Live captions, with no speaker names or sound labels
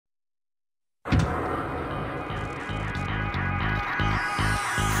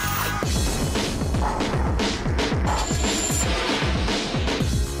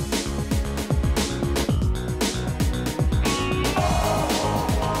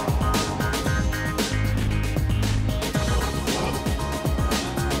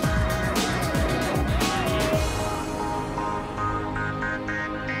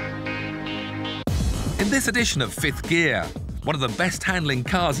this edition of Fifth Gear, one of the best handling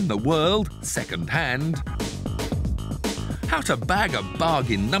cars in the world, second-hand, how to bag a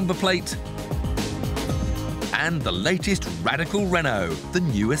bargain number plate, and the latest radical Renault, the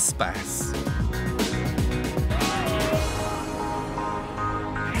new Espace.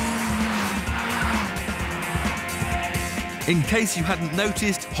 In case you hadn't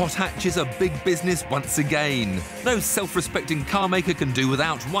noticed, hot hatches are big business once again. No self-respecting car maker can do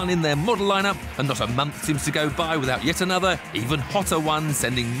without one in their model lineup, and not a month seems to go by without yet another, even hotter one,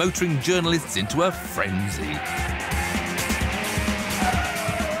 sending motoring journalists into a frenzy.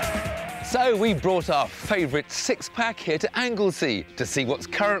 So we brought our favourite six-pack here to Anglesey to see what's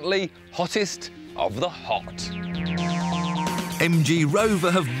currently hottest of the hot. MG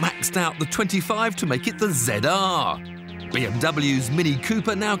Rover have maxed out the 25 to make it the ZR. BMW's Mini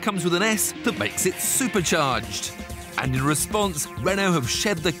Cooper now comes with an S that makes it supercharged. And in response, Renault have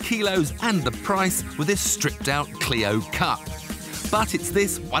shed the kilos and the price with this stripped-out Clio Cup. But it's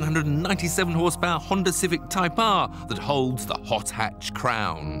this 197 horsepower Honda Civic Type R that holds the hot hatch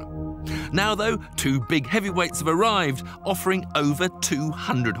crown. Now though, two big heavyweights have arrived, offering over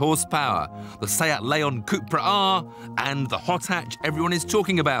 200 horsepower. The Seat Leon Cupra R and the hot hatch everyone is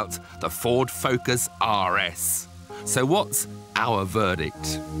talking about, the Ford Focus RS. So what's our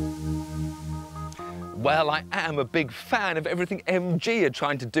verdict? Well, I am a big fan of everything MG are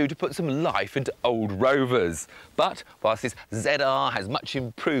trying to do to put some life into old Rovers. But whilst this ZR has much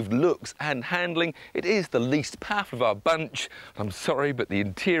improved looks and handling, it is the least powerful of our bunch. I'm sorry, but the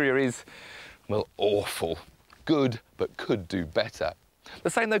interior is, well, awful. Good, but could do better. The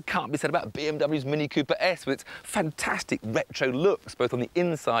same, though, can't be said about BMW's Mini Cooper S with its fantastic retro looks, both on the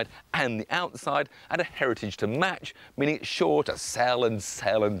inside and the outside, and a heritage to match, meaning it's sure to sell and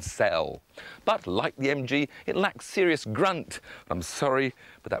sell and sell. But like the MG, it lacks serious grunt. I'm sorry,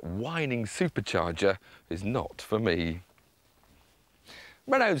 but that whining supercharger is not for me.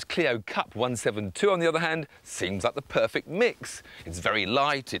 Renault's Clio Cup 172, on the other hand, seems like the perfect mix. It's very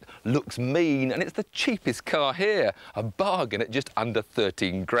light, it looks mean, and it's the cheapest car here, a bargain at just under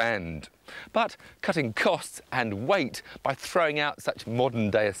 13 grand. But cutting costs and weight by throwing out such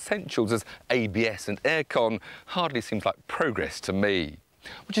modern-day essentials as ABS and aircon hardly seems like progress to me.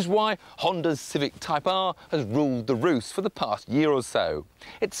 Which is why Honda's Civic Type R has ruled the roost for the past year or so.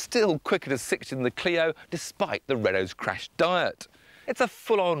 It's still quicker to 60 than the Clio, despite the Renault's crash diet. It's a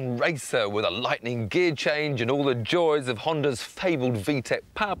full-on racer with a lightning gear change and all the joys of Honda's fabled VTEC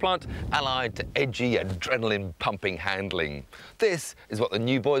power plant allied to edgy adrenaline-pumping handling. This is what the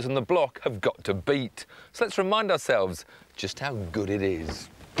new boys on the block have got to beat. So let's remind ourselves just how good it is.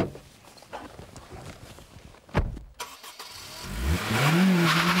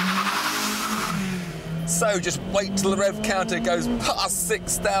 So just wait till the rev counter goes past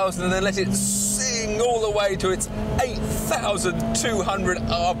 6,000 and then let it sing all the way to its 8,200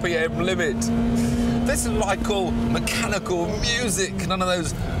 RPM limit. This is what I call mechanical music, none of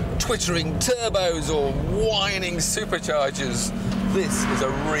those twittering turbos or whining superchargers. This is a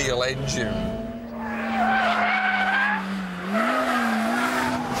real engine.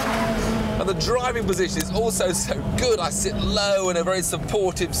 And the driving position is also so good. I sit low in a very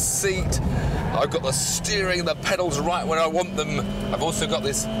supportive seat. I've got the steering and the pedals right where I want them. I've also got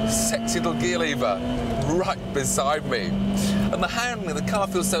this sexy little gear lever right beside me. And the handling, the car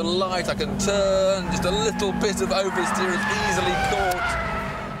feels so light, I can turn, just a little bit of oversteer is easily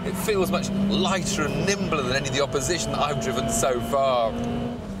caught. It feels much lighter and nimbler than any of the opposition that I've driven so far.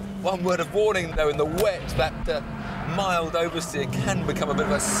 One word of warning though, in the wet, that mild oversteer can become a bit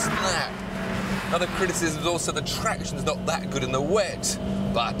of a snap. Another criticism is also the traction's not that good in the wet,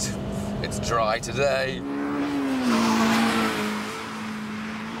 but it's dry today.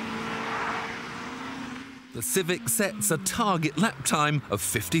 The Civic sets a target lap time of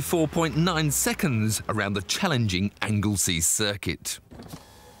 54.9 seconds around the challenging Anglesey circuit.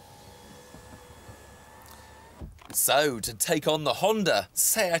 So, to take on the Honda,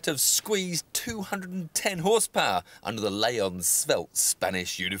 Seat have squeezed 210 horsepower under the Leon's svelte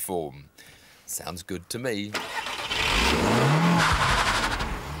Spanish uniform. Sounds good to me.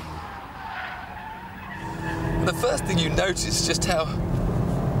 The first thing you notice is just how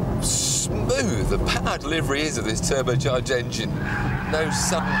smooth the power delivery is of this turbocharged engine. No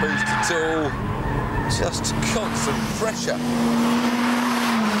sudden boost at all, just constant pressure.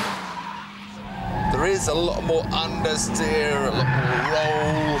 There is a lot more understeer, a lot more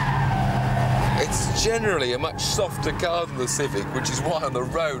roll. It's generally a much softer car than the Civic, which is why on the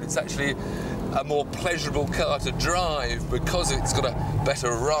road it's actually a more pleasurable car to drive because it's got a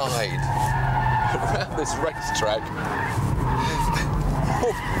better ride. Around this racetrack,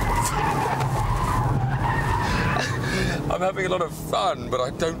 I'm having a lot of fun, but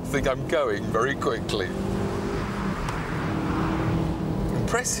I don't think I'm going very quickly.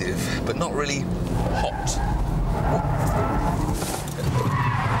 Impressive, but not really hot.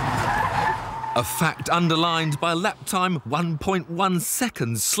 A fact underlined by a lap time 1.1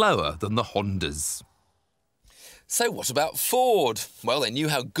 seconds slower than the Hondas. So what about Ford? Well, they knew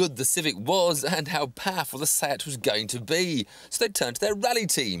how good the Civic was and how powerful the Seat was going to be, so they turned to their rally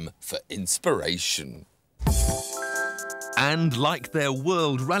team for inspiration. And like their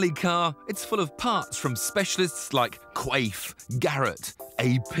world rally car, it's full of parts from specialists like Quaife, Garrett,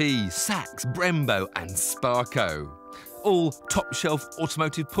 AP, Sachs, Brembo and Sparco. All top-shelf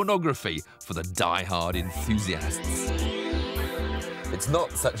automotive pornography for the die-hard enthusiasts. It's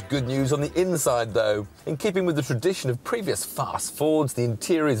not such good news on the inside, though. In keeping with the tradition of previous fast Fords, the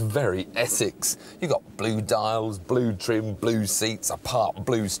interior is very Essex. You've got blue dials, blue trim, blue seats, a part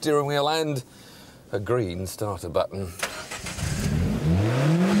blue steering wheel and a green starter button.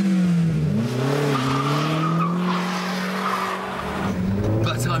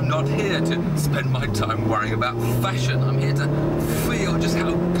 But I'm not here to spend my time worrying about fashion. I'm here to feel just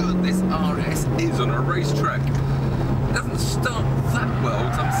how good this RS is on a racetrack. It doesn't start that well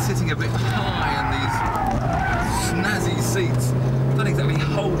because I'm sitting a bit high in these snazzy seats. Don't exactly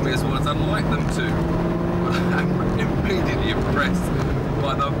hold me as well as I'd like them to. But I'm immediately impressed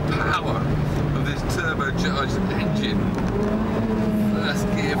by the power of this turbocharged engine. First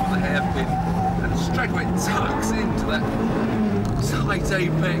gear from the hairpin and straight away it tucks into that tight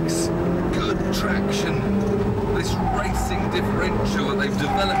apex, good traction, this racing differential that they've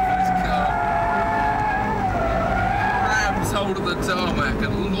developed for this car. Grabs hold of the tarmac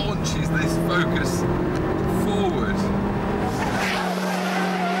and launches this Focus forward.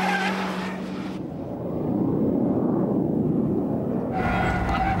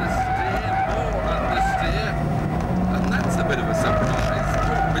 More understeer, and that's a bit of a surprise.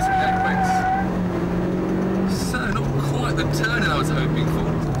 Oh, missing apex. So not quite the turning I was hoping for.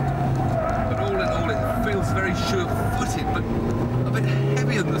 But all in all, it feels very sure-footed, but a bit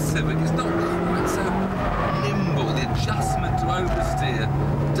heavier than the Civic. It's not quite so nimble. The adjustment to oversteer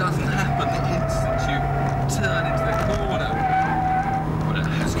doesn't happen the instant you turn into the corner. But it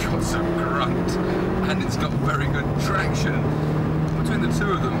has got some grunt, and it's got very good traction. Between the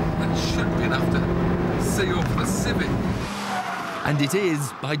two of them, that should be enough to see off the Civic. And it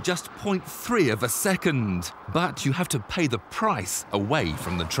is by just 0.3 of a second. But you have to pay the price away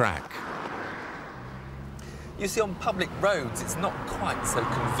from the track. You see, on public roads, it's not quite so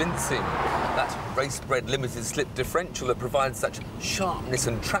convincing. That race-bred limited slip differential that provides such sharpness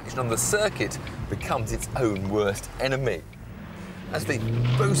and traction on the circuit becomes its own worst enemy. As the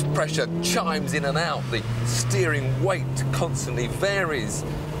boost pressure chimes in and out, the steering weight constantly varies,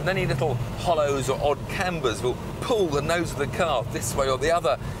 and any little hollows or odd cambers will pull the nose of the car this way or the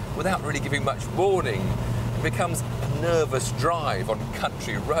other without really giving much warning. It becomes a nervous drive on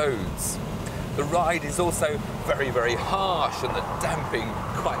country roads. The ride is also very, very harsh and the damping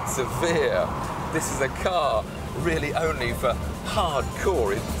quite severe. This is a car really only for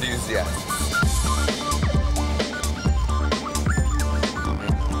hardcore enthusiasts.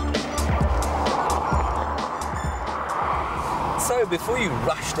 So before you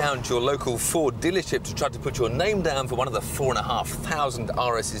rush down to your local Ford dealership to try to put your name down for one of the 4,500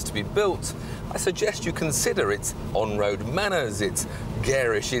 RSs to be built, I suggest you consider its on-road manners, its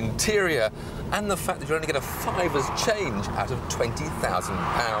garish interior, and the fact that you only get a fiver's change out of £20,000.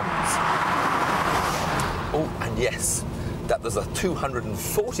 Oh, and yes, that there's a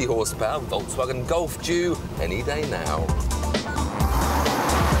 240 horsepower Volkswagen Golf due any day now.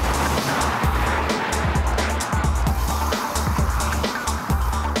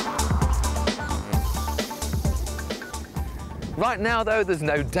 Right now, though, there's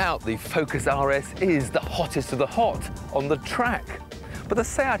no doubt the Focus RS is the hottest of the hot on the track. But the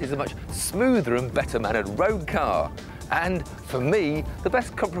Seat is a much smoother and better-mannered road car. And, for me, the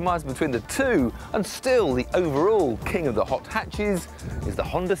best compromise between the two, and still the overall king of the hot hatches, is the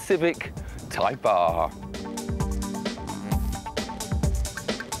Honda Civic Type R.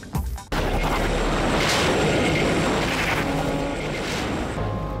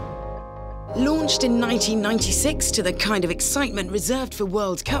 Launched in 1996 to the kind of excitement reserved for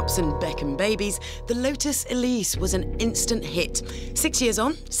World Cups and Beckham babies, the Lotus Elise was an instant hit. 6 years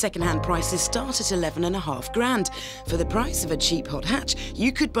on, second-hand prices start at $11.5 grand. For the price of a cheap hot hatch,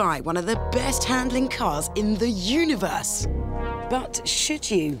 you could buy one of the best handling cars in the universe. But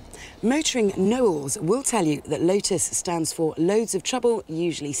should you? Motoring know-alls will tell you that Lotus stands for loads of trouble,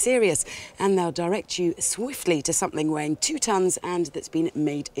 usually serious, and they'll direct you swiftly to something weighing 2 tons and that's been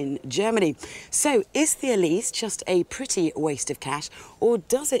made in Germany. So is the Elise just a pretty waste of cash, or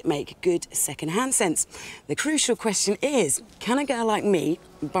does it make good second-hand sense? The crucial question is, can a girl like me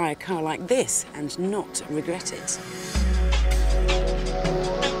buy a car like this and not regret it?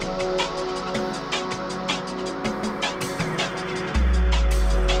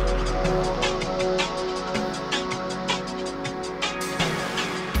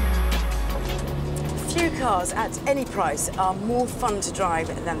 Cars at any price are more fun to drive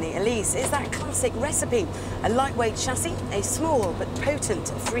than the Elise. It's that classic recipe: a lightweight chassis, a small but potent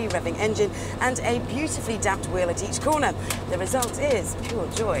free-revving engine, and a beautifully damped wheel at each corner. The result is pure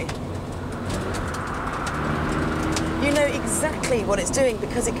joy. You know exactly what it's doing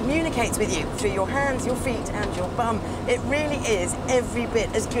because it communicates with you through your hands, your feet and your bum. It really is every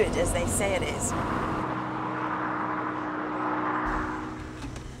bit as good as they say it is.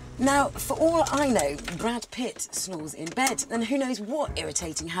 Now, for all I know, Brad Pitt snores in bed, and who knows what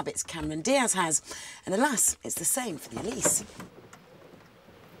irritating habits Cameron Diaz has. And alas, it's the same for the Elise.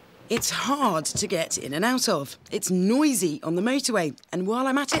 It's hard to get in and out of. It's noisy on the motorway, and while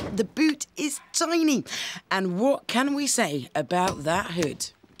I'm at it, the boot is tiny. And what can we say about that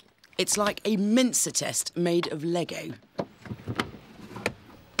hood? It's like a Mensa test made of Lego.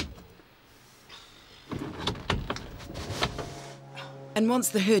 And once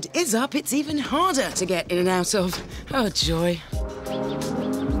the hood is up, it's even harder to get in and out of. Oh, joy.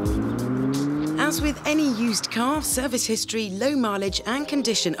 As with any used car, service history, low mileage and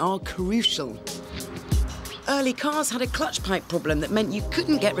condition are crucial. Early cars had a clutch pipe problem that meant you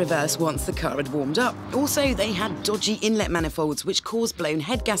couldn't get reverse once the car had warmed up. Also, they had dodgy inlet manifolds which caused blown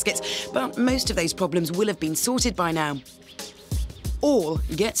head gaskets, but most of those problems will have been sorted by now. All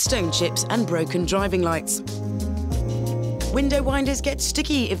get stone chips and broken driving lights. Window winders get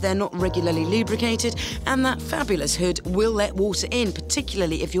sticky if they're not regularly lubricated, and that fabulous hood will let water in,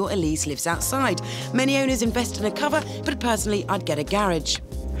 particularly if your Elise lives outside. Many owners invest in a cover, but personally I'd get a garage.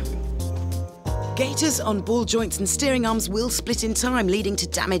 Gaiters on ball joints and steering arms will split in time, leading to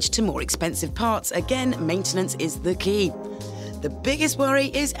damage to more expensive parts. Again, maintenance is the key. The biggest worry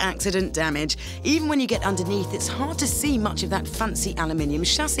is accident damage. Even when you get underneath, it's hard to see much of that fancy aluminium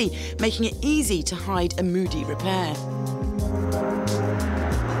chassis, making it easy to hide a moody repair.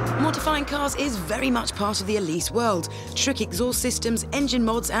 Modifying cars is very much part of the Elise world. Trick exhaust systems, engine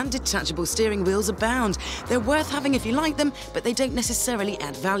mods and detachable steering wheels abound. They're worth having if you like them, but they don't necessarily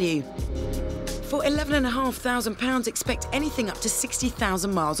add value. For £11,500, expect anything up to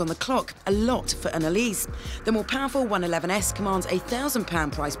 60,000 miles on the clock, a lot for an Elise. The more powerful 111S commands a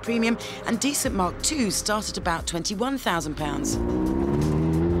 £1,000 price premium, and decent Mark IIs start at about £21,000.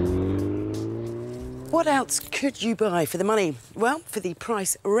 What else could you buy for the money? Well, for the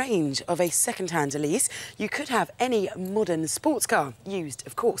price range of a second-hand Elise, you could have any modern sports car, used,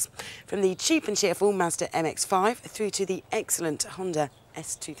 of course. From the cheap and cheerful Mazda MX-5 through to the excellent Honda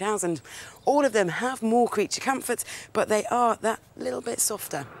S2000. All of them have more creature comforts, but they are that little bit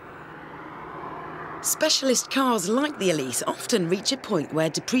softer. Specialist cars like the Elise often reach a point where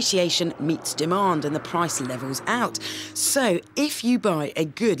depreciation meets demand and the price levels out. So if you buy a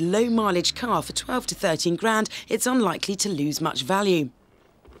good low-mileage car for 12 to 13 grand, it's unlikely to lose much value.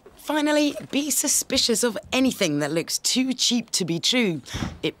 Finally, be suspicious of anything that looks too cheap to be true.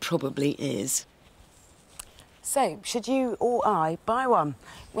 It probably is. So, should you or I buy one?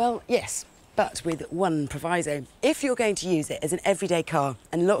 Well, yes. But with one proviso. If you're going to use it as an everyday car,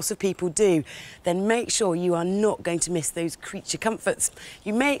 and lots of people do, then make sure you are not going to miss those creature comforts.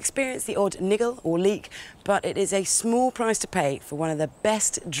 You may experience the odd niggle or leak, but it is a small price to pay for one of the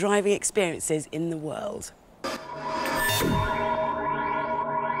best driving experiences in the world.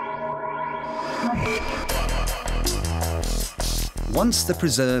 Once the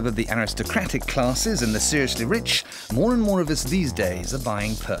preserve of the aristocratic classes and the seriously rich, more and more of us these days are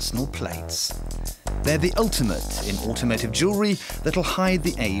buying personal plates. They're the ultimate in automotive jewellery that'll hide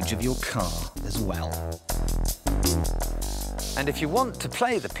the age of your car as well. And if you want to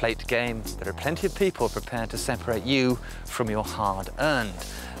play the plate game, there are plenty of people prepared to separate you from your hard-earned.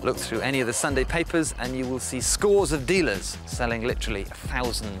 Look through any of the Sunday papers and you will see scores of dealers selling literally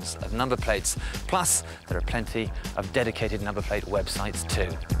thousands of number plates. Plus, there are plenty of dedicated number plate websites too.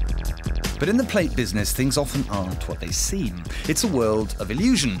 But in the plate business, things often aren't what they seem. It's a world of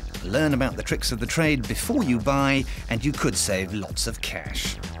illusion. Learn about the tricks of the trade before you buy, and you could save lots of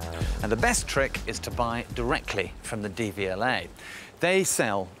cash. And the best trick is to buy directly from the DVLA. They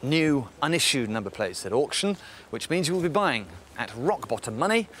sell new, unissued number plates at auction, which means you will be buying at rock bottom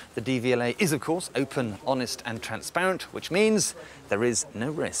money. The DVLA is, of course, open, honest and transparent, which means there is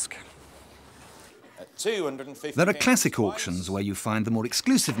no risk. There are classic auctions where you find the more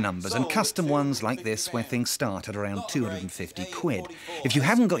exclusive numbers and custom ones like this where things start at around 250 quid. If you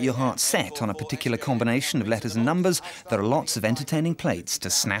haven't got your heart set on a particular combination of letters and numbers, there are lots of entertaining plates to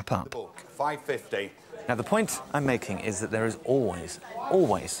snap up. $5.50. Now, the point I'm making is that there is always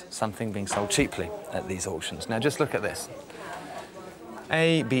something being sold cheaply at these auctions. Now, just look at this.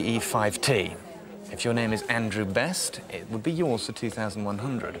 ABE5T. If your name is Andrew Best, it would be yours for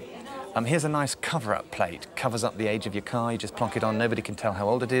 2,100. Here's a nice cover-up plate. Covers up the age of your car. You just plonk it on. Nobody can tell how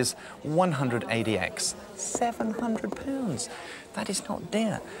old it is. 100 ADX. £700. That is not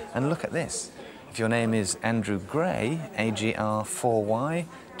dear. And look at this. If your name is Andrew Gray, AGR4Y,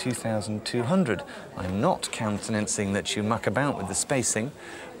 2,200. I'm not countenancing that you muck about with the spacing,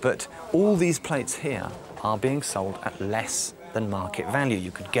 but all these plates here are being sold at less than market value.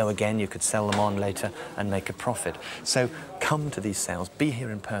 You could go again, you could sell them on later and make a profit. So come to these sales, be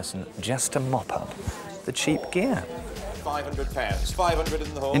here in person, just to mop up the cheap gear. £500, 500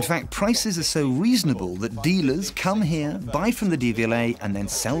 in the hall. In fact, prices are so reasonable that dealers come here, buy from the DVLA and then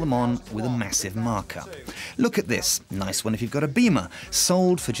sell them on with a massive markup. Look at this, nice one if you've got a Beamer,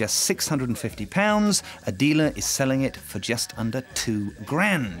 sold for just £650. A dealer is selling it for just under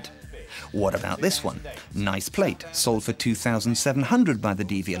 £2,000. What about this one? Nice plate, sold for 2,700 by the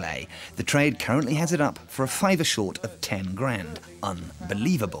DVLA. The trade currently has it up for a fiver short of 10 grand.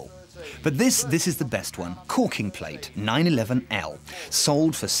 Unbelievable. But this is the best one. Corking plate, 911L,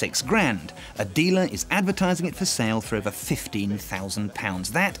 sold for 6 grand. A dealer is advertising it for sale for over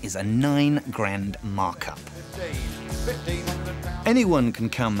 £15,000. That is a 9 grand markup. Anyone can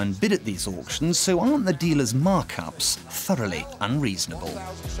come and bid at these auctions, so aren't the dealers' markups thoroughly unreasonable?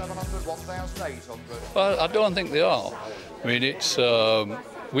 Well, I don't think they are. I mean, it's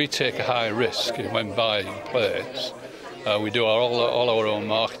we take a high risk when buying plates. We do all our own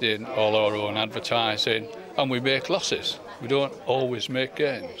marketing, all our own advertising, and we make losses. We don't always make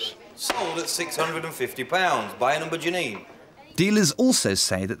gains. Sold at £650. Buy a number you need. Dealers also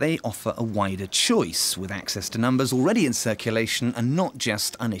say that they offer a wider choice, with access to numbers already in circulation and not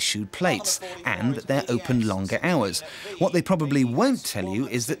just unissued plates, and that they're open longer hours. What they probably won't tell you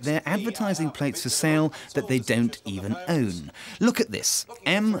is that they're advertising plates for sale that they don't even own. Look at this,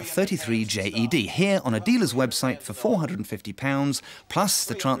 M33JED, here on a dealer's website for £450, plus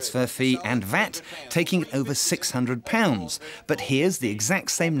the transfer fee and VAT, taking it over £600. But here's the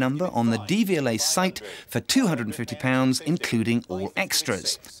exact same number on the DVLA site for £250, including all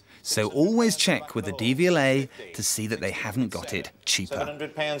extras. So always check with the DVLA to see that they haven't got it cheaper.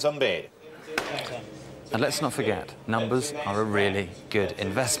 £700 on bid. And let's not forget, numbers are a really good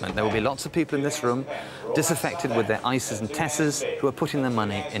investment. There will be lots of people in this room disaffected with their ISAs and TESAs who are putting their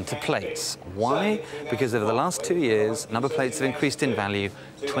money into plates. Why? Because over the last 2 years, number plates have increased in value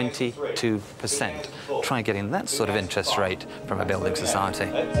 22%. Try getting that sort of interest rate from a building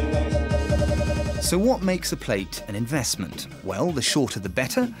society. So what makes a plate an investment? Well, the shorter the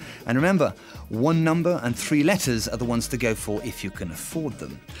better. And remember, 1 number and 3 letters are the ones to go for if you can afford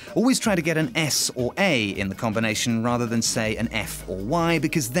them. Always try to get an S or A in the combination rather than, say, an F or Y,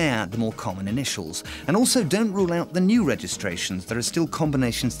 because they're the more common initials. And also don't rule out the new registrations. There are still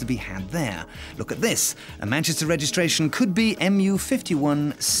combinations to be had there. Look at this. A Manchester registration could be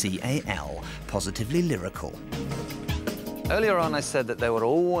MU51CAL. Positively lyrical. Earlier on, I said that there were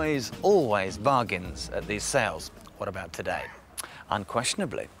always bargains at these sales. What about today?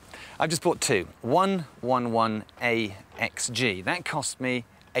 Unquestionably. I've just bought 2. 111AXG. That cost me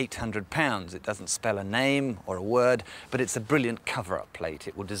 £800. It doesn't spell a name or a word, but it's a brilliant cover-up plate.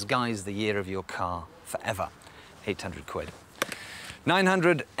 It will disguise the year of your car forever. 800 quid.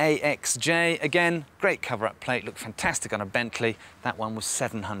 900AXJ, again, great cover-up plate, looked fantastic on a Bentley. That one was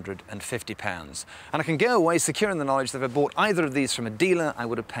 £750. And I can go away secure in the knowledge that if I bought either of these from a dealer, I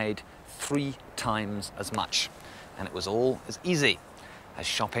would have paid 3 times as much. And it was all as easy as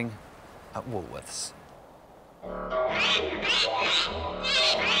shopping at Woolworths.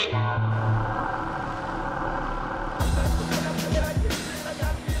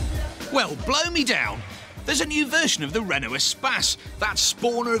 Well, blow me down. There's a new version of the Renault Espace, that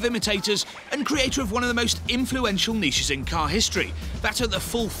spawner of imitators and creator of one of the most influential niches in car history, that of the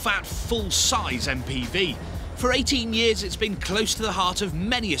full-fat, full-size MPV. For 18 years, it's been close to the heart of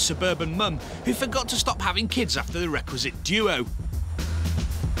many a suburban mum who forgot to stop having kids after the requisite duo.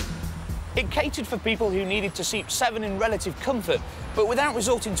 It catered for people who needed to seat 7 in relative comfort, but without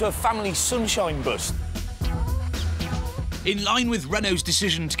resorting to a family sunshine bus. In line with Renault's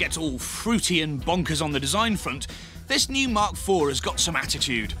decision to get all fruity and bonkers on the design front, this new Mark IV has got some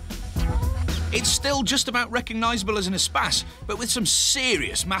attitude. It's still just about recognisable as an Espace, but with some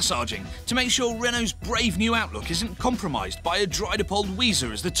serious massaging to make sure Renault's brave new outlook isn't compromised by a dried-up old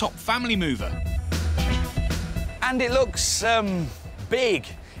Weezer as the top family mover. And it looks, big.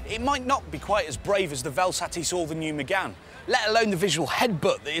 It might not be quite as brave as the Velsatis or the new Megane, let alone the visual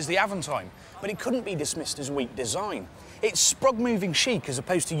headbutt that is the Aventine, but it couldn't be dismissed as weak design. It's sprug-moving chic as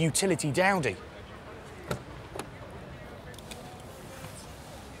opposed to utility dowdy.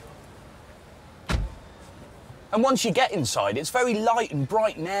 And once you get inside, it's very light and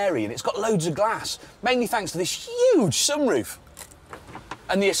bright and airy, and it's got loads of glass, mainly thanks to this huge sunroof.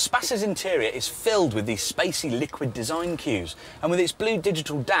 And the Espace's interior is filled with these spacey liquid design cues, and with its blue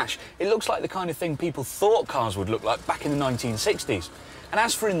digital dash, it looks like the kind of thing people thought cars would look like back in the 1960s. And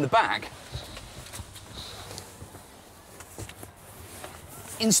as for in the back,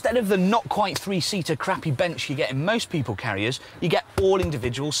 instead of the not quite three-seater crappy bench you get in most people carriers, you get all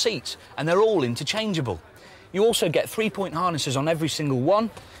individual seats, and they're all interchangeable. You also get 3-point harnesses on every single one,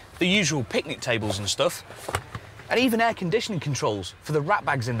 the usual picnic tables and stuff, and even air conditioning controls for the rat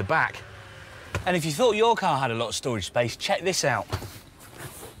bags in the back. And if you thought your car had a lot of storage space, check this out.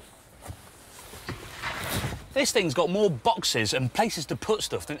 This thing's got more boxes and places to put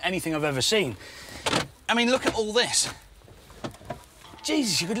stuff than anything I've ever seen. I mean, look at all this.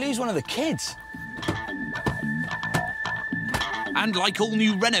 Jesus, you could lose one of the kids. And like all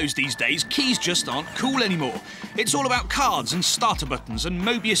new Renaults these days, keys just aren't cool anymore. It's all about cards and starter buttons and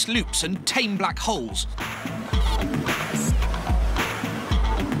Mobius loops and tame black holes.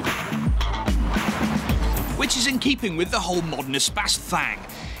 Which is in keeping with the whole modern Espace thang.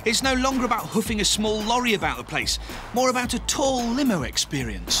 It's no longer about hoofing a small lorry about the place, more about a tall limo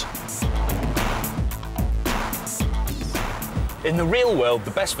experience. In the real world,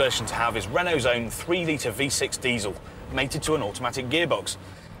 the best version to have is Renault's own 3-litre V6 diesel, mated to an automatic gearbox.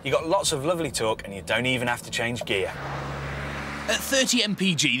 You got lots of lovely torque and you don't even have to change gear. At 30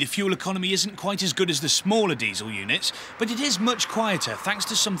 mpg, the fuel economy isn't quite as good as the smaller diesel units, but it is much quieter thanks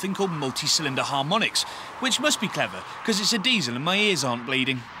to something called multi-cylinder harmonics, which must be clever, because it's a diesel and my ears aren't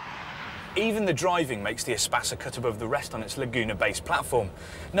bleeding. Even the driving makes the Espace a cut above the rest on its Laguna-based platform.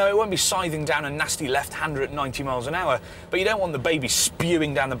 No, it won't be scything down a nasty left-hander at 90 miles an hour, but you don't want the baby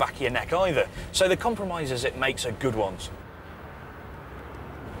spewing down the back of your neck either, so the compromises it makes are good ones.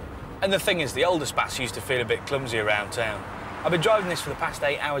 And the thing is, the older Espace used to feel a bit clumsy around town. I've been driving this for the past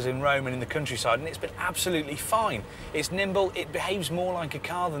 8 hours in Rome and in the countryside, and it's been absolutely fine. It's nimble, it behaves more like a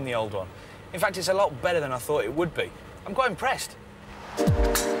car than the old one. In fact, it's a lot better than I thought it would be. I'm quite impressed.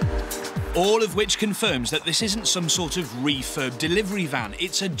 All of which confirms that this isn't some sort of refurb delivery van,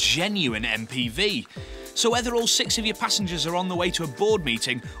 it's a genuine MPV. So whether all 6 of your passengers are on the way to a board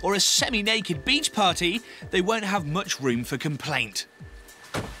meeting or a semi-naked beach party, they won't have much room for complaint.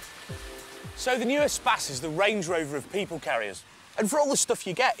 So the new Espace is the Range Rover of people carriers. And for all the stuff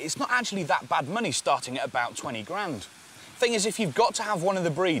you get, it's not actually that bad money, starting at about 20 grand. Thing is, if you've got to have one of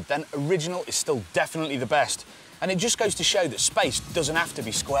the breed, then original is still definitely the best. And it just goes to show that space doesn't have to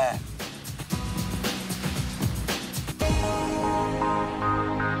be square.